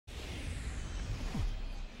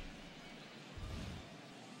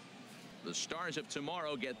The Stars of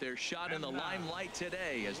tomorrow get their shot in the limelight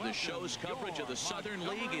today as the show's coverage of the Southern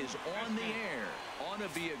League is on the air. Ought to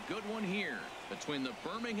be a good one here between the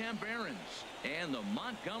Birmingham Barons and the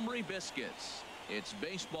Montgomery Biscuits. It's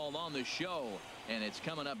baseball on the show, and it's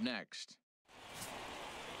coming up next.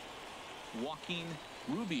 Joaquin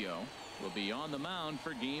Rubio will be on the mound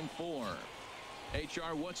for Game 4.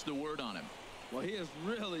 HR, what's the word on him? Well, he has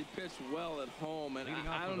really pitched well at home, and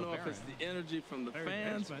I don't know if it's the energy from the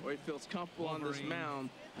fans or he feels comfortable on this mound.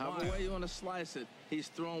 However way you want to slice it, he's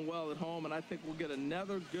thrown well at home, and I think we'll get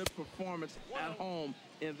another good performance at home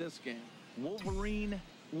in this game. Wolverine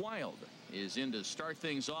Wild is in to start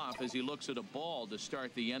things off as he looks at a ball to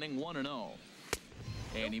start the inning. 1-0.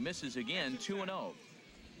 And he misses again. 2-0.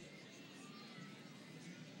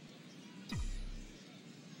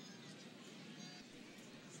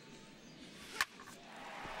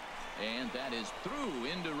 And that is through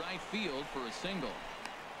into right field for a single.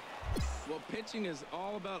 Well, pitching is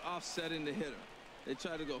all about offsetting the hitter. They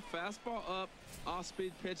try to go fastball up,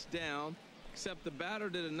 off-speed pitch down, except the batter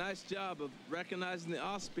did a nice job of recognizing the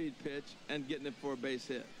off-speed pitch and getting it for a base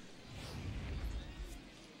hit.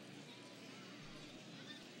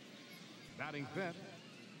 Batting fifth,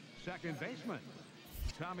 second baseman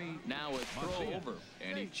Tommy. Now a throw over,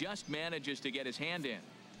 and he just manages to get his hand in.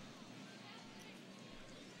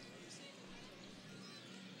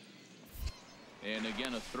 And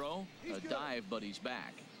again a throw, a dive, but he's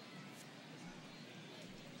back.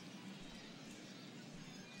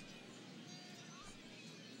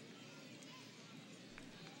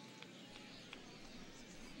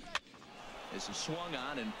 This is swung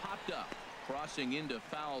on and popped up, crossing into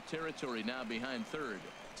foul territory now behind third.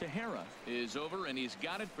 Tejera is over, and he's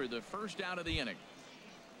got it for the first out of the inning.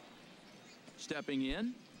 Stepping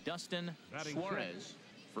in, Dustin Suarez.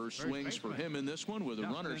 First swings for him in this one with a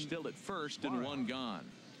runner still at first and one gone.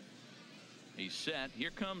 He's set. Here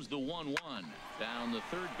comes the 1-1 down the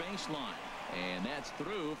third baseline, and that's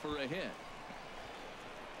through for a hit.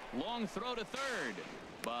 Long throw to third,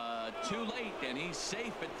 but too late, and he's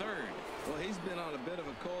safe at third. Well, he's been on a bit of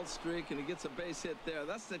a cold streak, and he gets a base hit there.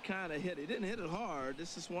 That's the kind of hit. He didn't hit it hard.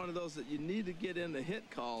 This is one of those that you need to get in the hit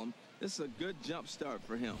column. This is a good jump start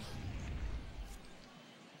for him.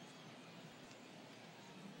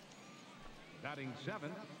 Batting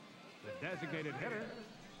seventh, the designated hitter,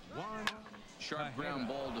 Juan. Sharp ground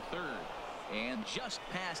ball to third, and just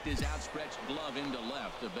past his outstretched glove into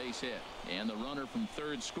left, a base hit. And the runner from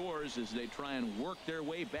third scores as they try and work their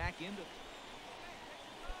way back into.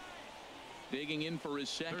 Digging in for his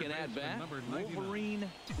second at bat, Wolverine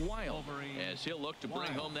Wild, as he'll look to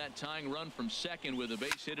bring home that tying run from second with a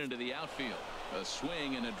base hit into the outfield. A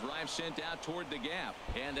swing and a drive sent out toward the gap,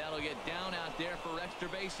 and that'll get down out there for extra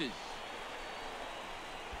bases.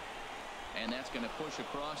 And that's going to push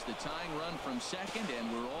across the tying run from second,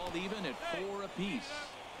 and we're all even at 4 apiece.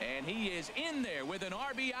 And he is in there with an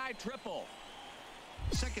RBI triple.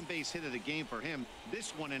 Second base hit of the game for him.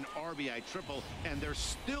 This one an RBI triple, and there's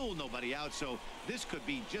still nobody out, so this could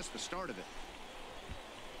be just the start of it.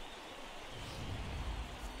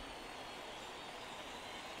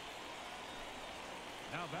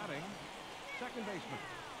 Now batting, second baseman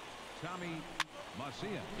Tommy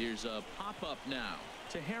Macia. Here's a pop-up now.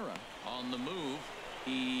 Tejera on the move.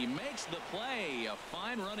 He makes the play. A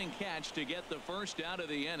fine running catch to get the first out of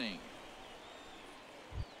the inning.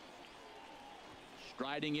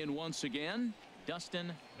 Striding in once again,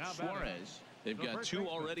 Dustin Suarez. They've got 2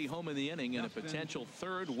 already home in the inning and a potential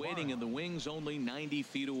third waiting in the wings only 90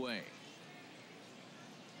 feet away.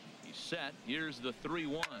 He's set. Here's the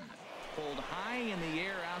 3-1. Pulled high in the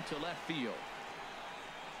air out to left field.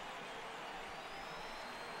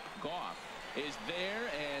 Goff is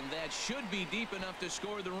there, and that should be deep enough to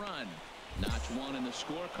score the run. Notch 1 in the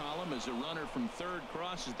score column as a runner from third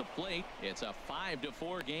crosses the plate. It's a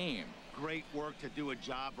 5-4 game. Great work to do a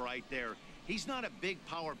job right there. He's not a big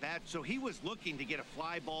power bat, so he was looking to get a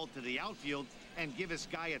fly ball to the outfield and give his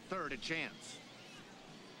guy at third a chance.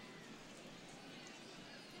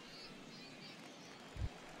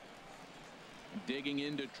 Digging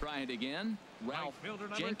in to try it again, Ralph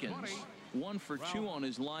Jenkins. 1 for 2 on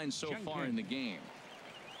his line so far in the game.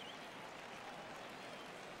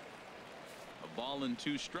 A ball and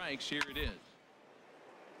 2 strikes. Here it is.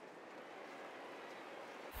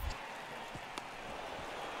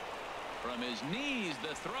 From his knees,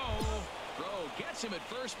 the throw. Throw gets him at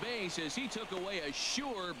first base as he took away a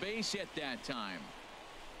sure base hit that time.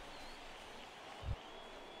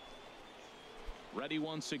 Ready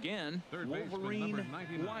once again, Wolverine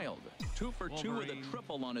Wild. 2 for 2 with a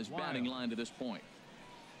triple on his batting line to this point.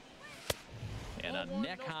 And A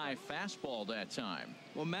neck-high fastball that time.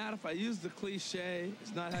 Well, Matt, if I use the cliche,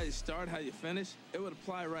 it's not how you start, how you finish, it would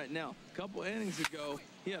apply right now. A couple innings ago,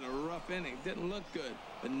 he had a rough inning. Didn't look good.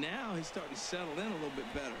 But now he's starting to settle in a little bit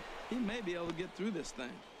better. He may be able to get through this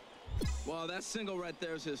thing. Well, that single right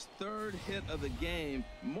there is his third hit of the game.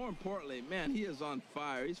 More importantly, man, he is on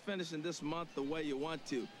fire. He's finishing this month the way you want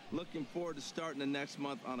to. Looking forward to starting the next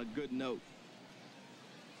month on a good note.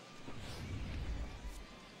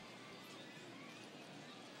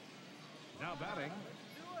 Now batting,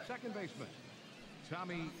 second baseman,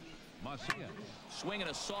 Tommy Macias. Swinging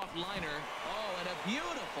a soft liner. Oh, and a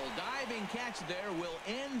beautiful diving catch there will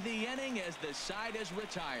end the inning as the side is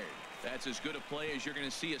retired. That's as good a play as you're going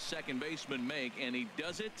to see a second baseman make, and he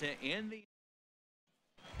does it to end the.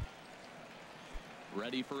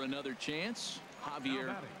 Ready for another chance?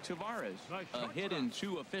 Javier Tavares. A hit in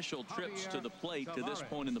 2 official trips to the plate to this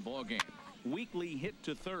point in the ballgame. Weekly hit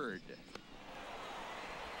to third.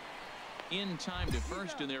 In time to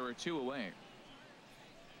first, and there are 2 away.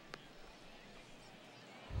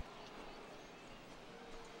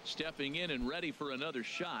 Stepping in and ready for another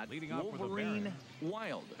shot, Wolverine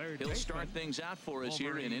Wild. He'll start things out for us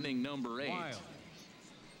here in inning number 8.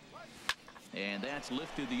 And that's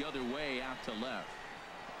lifted the other way out to left.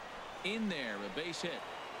 In there, a base hit.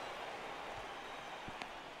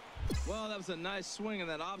 Well, that was a nice swing in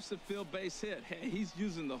that opposite field base hit. Hey, he's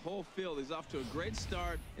using the whole field. He's off to a great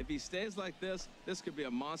start. If he stays like this could be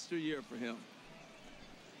a monster year for him.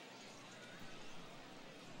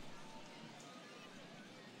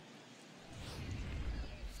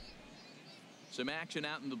 Some action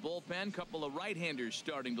out in the bullpen. Couple of right-handers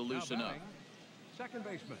starting to loosen up. Second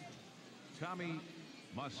baseman, Tommy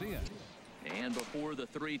Macias. And before the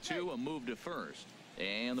 3-2, a move to first.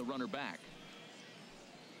 And the runner back.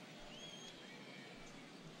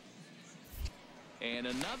 And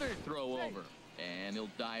another throw over. And he'll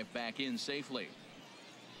dive back in safely.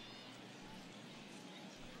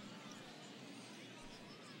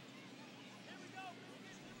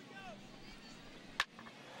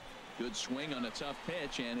 Good swing on a tough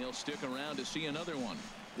pitch, and he'll stick around to see another one.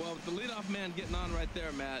 Well, with the leadoff man getting on right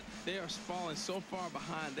there, Matt, they are falling so far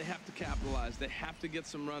behind. They have to capitalize. They have to get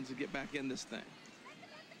some runs to get back in this thing.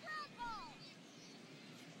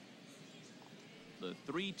 The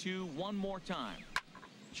 3-2 one more time.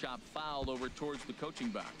 Chop foul over towards the coaching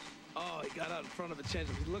box. Oh, he got out in front of a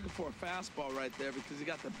changeup. He's looking for a fastball right there because he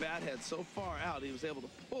got the bat head so far out he was able to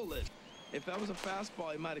pull it. If that was a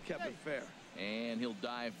fastball, he might have kept it fair. And he'll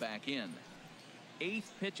dive back in.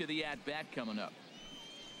 8th pitch of the at-bat coming up.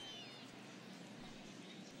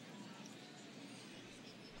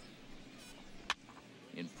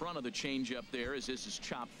 In front of the changeup there as this is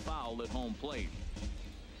chopped foul at home plate.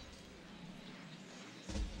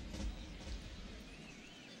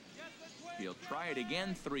 He'll try it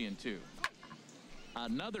again. 3-2.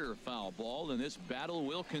 Another foul ball, and this battle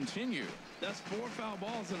will continue. That's 4 foul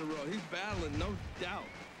balls in a row. He's battling, no doubt.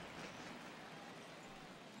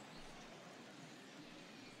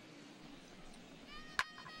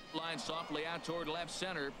 Line softly out toward left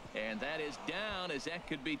center, and that is down as that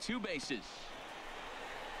could be 2 bases.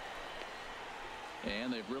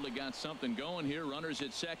 And they've really got something going here. Runners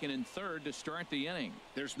at second and third to start the inning.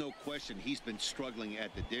 There's no question he's been struggling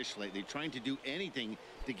at the dish lately, trying to do anything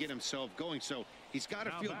to get himself going. So he's got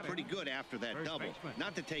to feel pretty good after that double.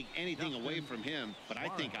 Not to take anything away from him, but I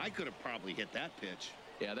think I could have probably hit that pitch.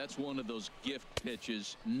 Yeah, that's one of those gift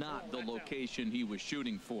pitches, not the location he was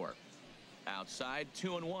shooting for. Outside,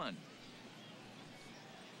 2-1.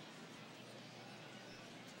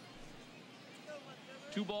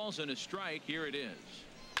 Two balls and a strike. Here it is.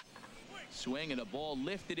 Swing and a ball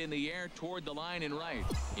lifted in the air toward the line and right.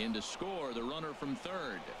 In to score, the runner from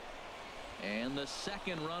third. And the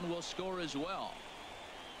second run will score as well.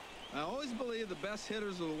 I always believe the best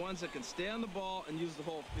hitters are the ones that can stay on the ball and use the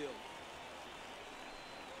whole field.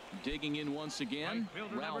 Digging in once again,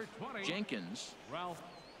 Ralph Jenkins. Ralph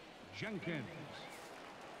Jenkins.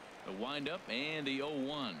 The windup and the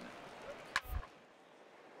 0-1.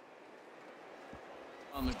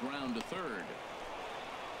 On the ground to third.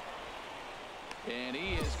 And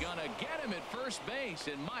he is going to get him at first base.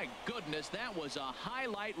 And my goodness, that was a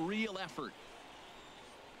highlight reel effort.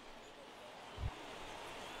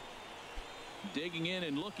 Digging in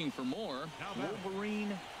and looking for more.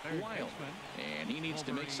 Wolverine Wild. And he needs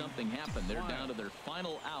to make something happen. They're down to their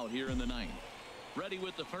final out here in the ninth. Ready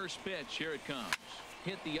with the first pitch. Here it comes.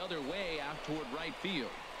 Hit the other way out toward right field.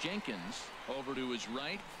 Jenkins over to his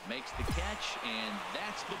right, makes the catch, and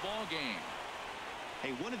that's the ball game.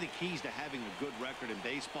 Hey, one of the keys to having a good record in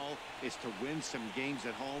baseball is to win some games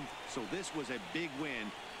at home. So this was a big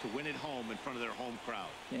win to win at home in front of their home crowd.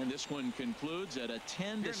 And this one concludes at a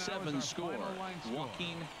 10-7 score.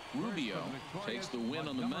 Joaquin Rubio takes the win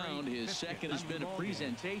on the mound. His second has been a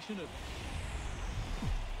presentation of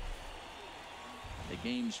the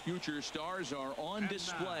game's future stars are on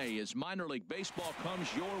display as minor league baseball comes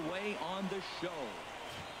your way on the show.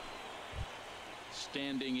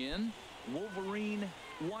 Standing in, Wolverine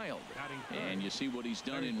Wild. And you see what he's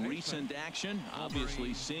done in recent action.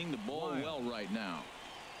 Obviously seeing the ball well right now.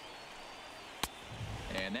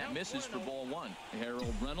 And that misses for ball one.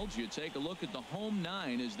 Harold Reynolds, you take a look at the home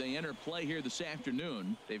nine as they enter play here this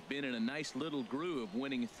afternoon. They've been in a nice little groove,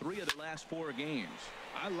 winning 3 of their last 4 games.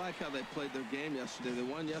 I like how they played their game yesterday. They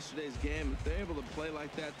won yesterday's game. If they're able to play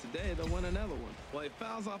like that today, they'll win another one. Well, he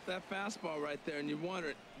fouls off that fastball right there, and you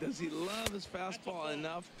wonder, does he love his fastball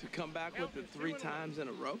enough to come back with it 3 times in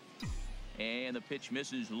a row? And the pitch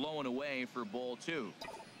misses low and away for ball 2.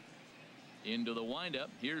 Into the windup.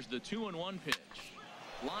 Here's the 2-1 pitch.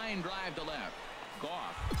 Line drive to left.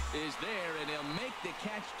 Goff is there, and he'll make the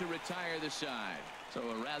catch to retire the side. So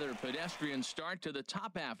a rather pedestrian start to the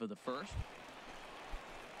top half of the first.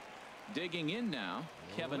 Digging in now,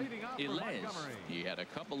 Kevin Ilez. He had a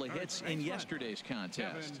couple of hits in yesterday's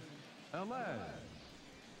contest.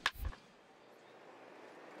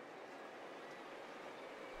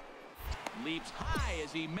 Leaps high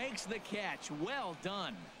as he makes the catch. Well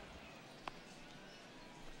done.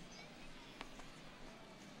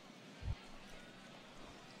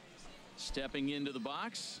 Stepping into the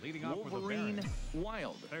box, Wolverine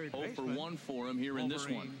Wild. 0 for 1 for him here in this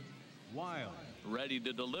one. Wild. Ready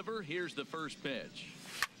to deliver. Here's the first pitch.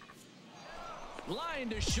 Line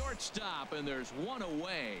to shortstop, and there's one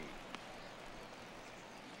away.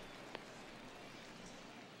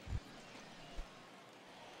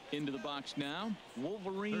 Into the box now,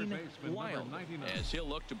 Wolverine Wild, as he'll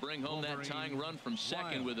look to bring home that tying run from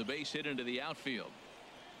second with a base hit into the outfield.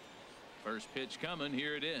 First pitch coming.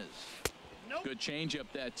 Here it is. Good changeup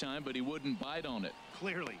that time, but he wouldn't bite on it.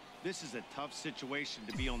 Clearly, this is a tough situation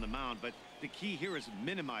to be on the mound, but the key here is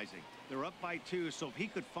minimizing. They're up by 2, so if he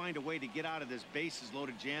could find a way to get out of this bases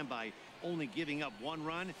loaded jam by only giving up 1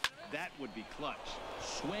 run, that would be clutch.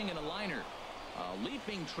 Swing and a liner. A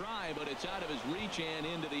leaping try, but it's out of his reach and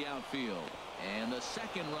into the outfield. And the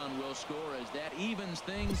second run will score as that evens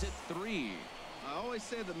things at 3. I always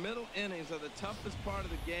say the middle innings are the toughest part of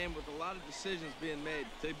the game with a lot of decisions being made.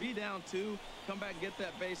 To be down 2, come back and get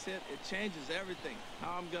that base hit, it changes everything.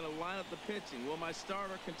 How I'm going to line up the pitching. Will my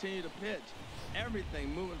starter continue to pitch? Everything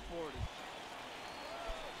moving forward.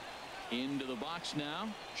 Into the box now,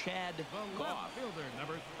 Chad Goff. Left fielder,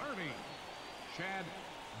 number 30, Chad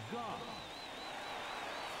Goff.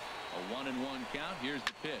 A 1-1 count. Here's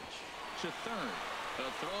the pitch to third.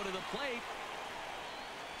 A throw to the plate.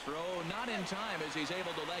 Throw not in time as he's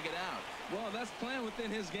able to leg it out. Well, that's playing within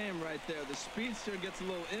his game right there. The speedster gets a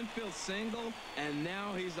little infield single, and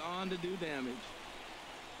now he's on to do damage.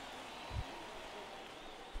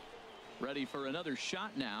 Ready for another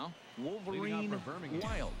shot now. Wolverine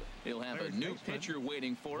Wild. He'll have a new pitcher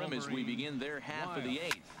waiting for him as we begin their half of the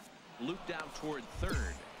 8th. Looped out toward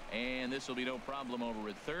third. And this will be no problem over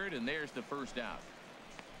at third, and there's the first out.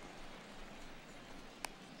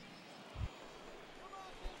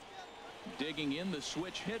 Digging in the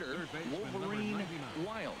switch hitter, Wolverine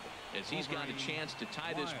Wild, as he's got a chance to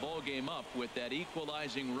tie this ball game up with that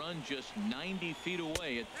equalizing run just 90 feet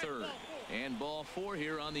away at third. And ball 4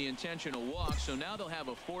 here on the intentional walk, so now they'll have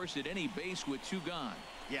a force at any base with 2 gone.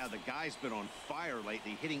 Yeah, the guy's been on fire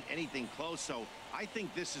lately, hitting anything close, so I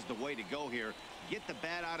think this is the way to go here. Get the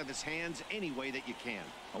bat out of his hands any way that you can.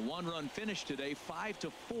 A 1-run finish today,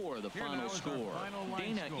 5-4 the final score.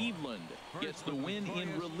 Dana Eveland gets the win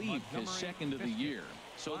in relief, his second of the year.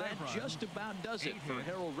 So that just about does it for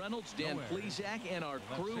Harold Reynolds, Dan Plesac, and our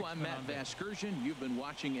crew. I'm Matt Vasgersian. You've been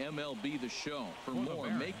watching MLB The Show. For more,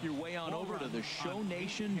 make your way on over to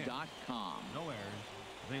theshownation.com. No errors.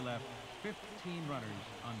 They left 15 runners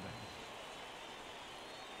on base.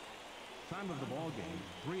 Time of the ball game,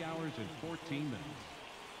 3 hours and 14 minutes.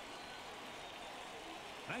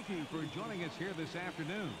 Thank you for joining us here this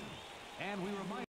afternoon. And we remind